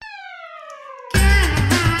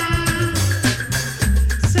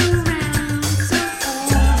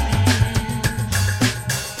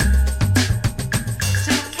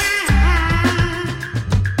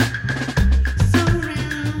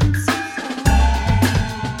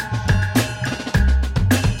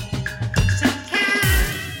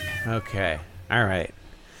All right.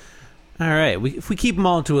 If we keep them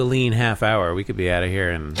all to a lean half hour, we could be out of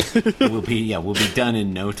here and we'll be done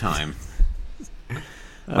in no time.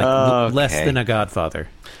 Less than a Godfather.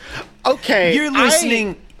 Okay, you're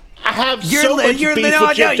listening. I have so much beef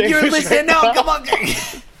with Jim Davis. You're listening. No, come on.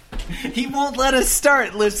 He won't let us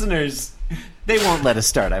start, listeners. They won't let us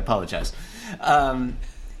start. I apologize.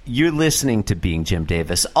 You're listening to Being Jim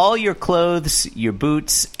Davis. All your clothes, your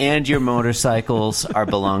boots, and your motorcycles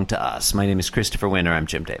belong to us. My name is Christopher Winter. I'm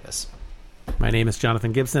Jim Davis. My name is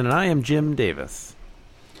Jonathan Gibson, and I am Jim Davis.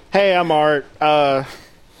 Hey, I'm Art. I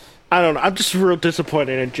don't know. I'm just real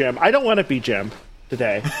disappointed in Jim. I don't want to be Jim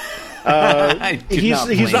today.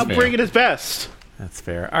 He's not bringing his best. That's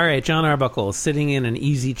fair. All right, John Arbuckle is sitting in an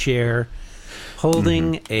easy chair,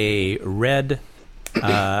 holding a red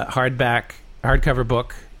hardcover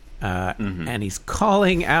book, and he's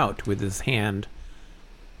calling out with his hand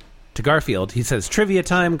to Garfield. He says, "Trivia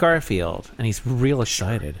time, Garfield," and he's real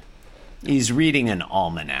excited. He's reading an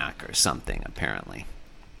almanac or something, apparently.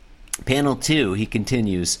 Panel 2, he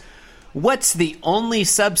continues, "What's the only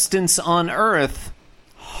substance on Earth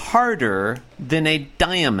harder than a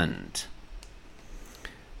diamond?"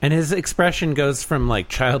 And his expression goes from like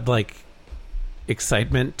childlike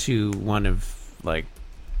excitement to one of like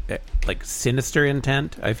sinister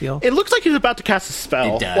intent, I feel. It looks like he's about to cast a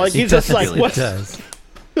spell. It does. Like he's just like, what? It does.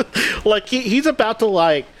 Like he's about to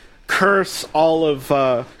like curse all of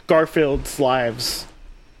Garfield's lives,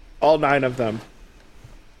 all 9 of them.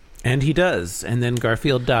 And he does, and then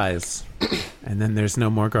Garfield dies, and then there's no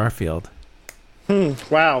more Garfield.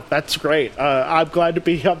 Wow, that's great. I'm glad to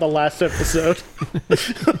be on the last episode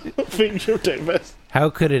of Being Jim Davis. How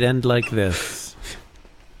could it end like this?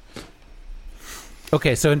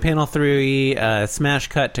 Okay, so in panel 3, smash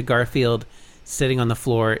cut to Garfield sitting on the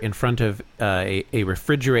floor in front of a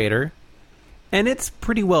refrigerator, and it's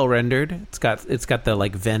pretty well rendered. It's got the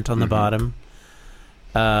like vent on the bottom,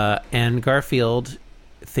 and Garfield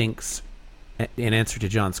thinks, in answer to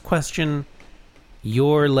John's question,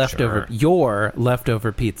 your leftover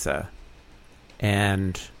pizza,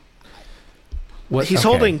 and he's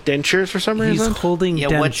holding dentures for some reason. He's holding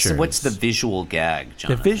dentures. What's the visual gag,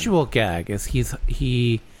 Jonathan? The visual gag is his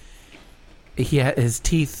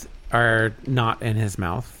teeth are not in his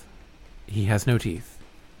mouth. He has no teeth.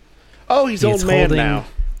 Oh, he's old man now.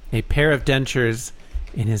 A pair of dentures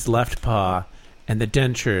in his left paw, and the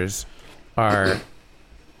dentures are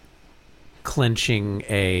clenching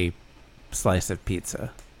a slice of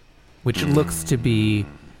pizza, which looks to be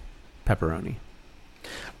pepperoni.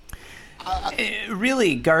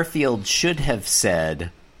 Really, Garfield should have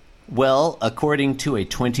said, well, according to a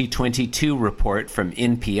 2022 report from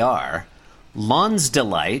NPR,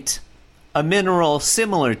 Lonsdaleite, a mineral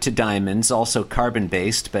similar to diamonds, also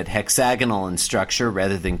carbon-based but hexagonal in structure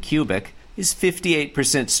rather than cubic, is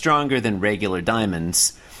 58% stronger than regular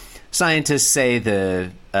diamonds. Scientists say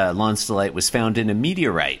the Lonsdaleite was found in a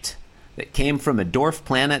meteorite that came from a dwarf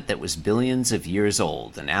planet that was billions of years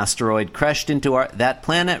old. An asteroid crashed into that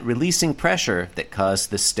planet, releasing pressure that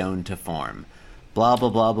caused the stone to form. Blah, blah,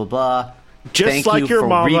 blah, blah, blah. Just Thank like you your for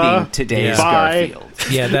mama. reading today's Garfield.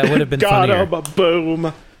 Yeah, that would have been Got funnier. him,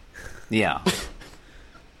 boom. Yeah.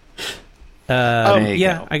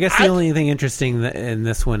 Yeah, I guess the only thing interesting in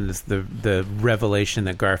this one is the revelation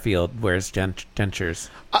that Garfield wears dentures.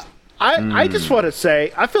 I just want to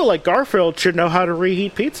say, I feel like Garfield should know how to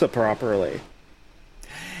reheat pizza properly.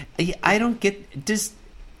 I don't get... Does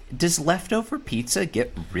leftover pizza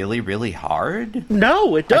get really, really hard?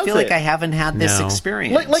 No, it doesn't. I feel like I haven't had this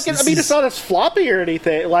experience. It's not as floppy or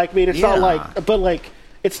anything. Not like... But, like,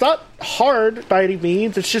 it's not hard by any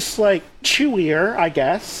means. It's just, like, chewier, I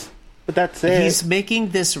guess. But that's it. He's making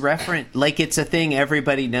this reference like it's a thing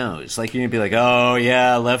everybody knows. Like, you're going to be like, oh,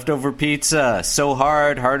 yeah, leftover pizza. So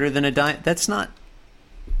hard, harder than a dime. That's not...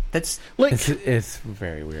 That's... Like, it's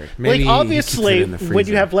very weird. Maybe obviously, when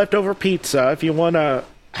you have leftover pizza, if you want to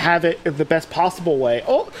have it in the best possible way,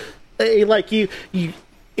 you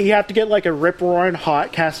have to get, like, a rip-roaring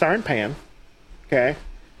hot cast iron pan. Okay?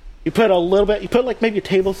 You put like maybe a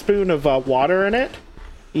tablespoon of water in it.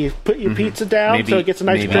 You put your pizza down so it gets a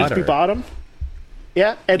nice crispy bottom.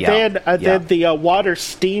 Yeah, and then the water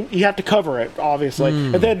steam. You have to cover it, obviously,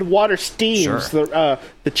 and then water steams the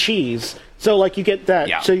cheese. So like you get that.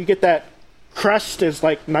 Yeah. So you get that crust is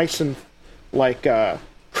like nice and like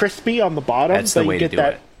crispy on the bottom. That's the way to do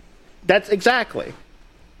it. That's exactly.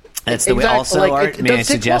 That's the way. Also, like, Art, may I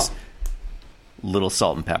suggest little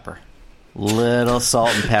salt and pepper. Little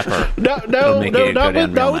salt and pepper. No,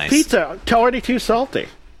 pizza. Already too salty.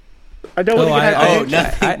 I don't want to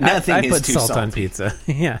get nothing I is put too salt salty on pizza.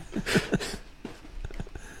 Yeah.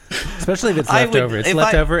 Especially if it's leftover. It's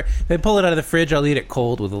leftover. They pull it out of the fridge. I'll eat it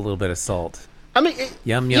cold with a little bit of salt. I mean,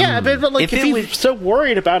 yum, yum. Yeah, but like if you're so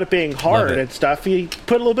worried about it being hard and stuff, you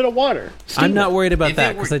put a little bit of water. I'm not worried about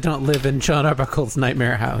that because I don't live in Jon Arbuckle's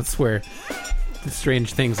nightmare house where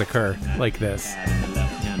strange things occur like this.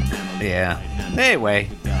 Yeah. Anyway.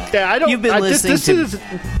 Yeah, I don't. You've been listening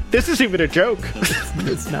this is even a joke.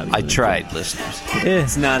 It's not. I tried, listeners.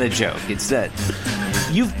 It's not a joke. It's that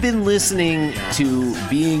you've been listening to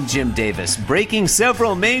Being Jim Davis, breaking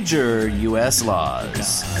several major U.S.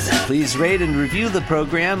 laws. Please rate and review the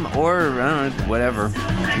program, or I don't know, whatever.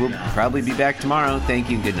 We'll probably be back tomorrow. Thank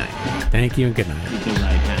you. Good night. Thank you and good night.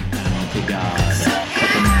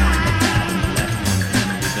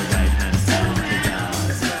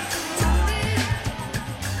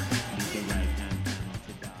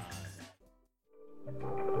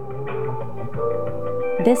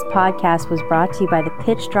 This podcast was brought to you by the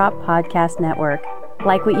Pitch Drop Podcast Network.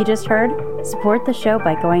 Like what you just heard? Support the show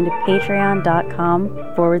by going to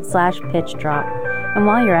patreon.com/Pitch Drop. And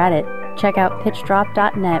while you're at it, check out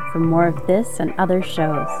pitchdrop.net for more of this and other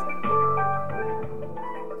shows.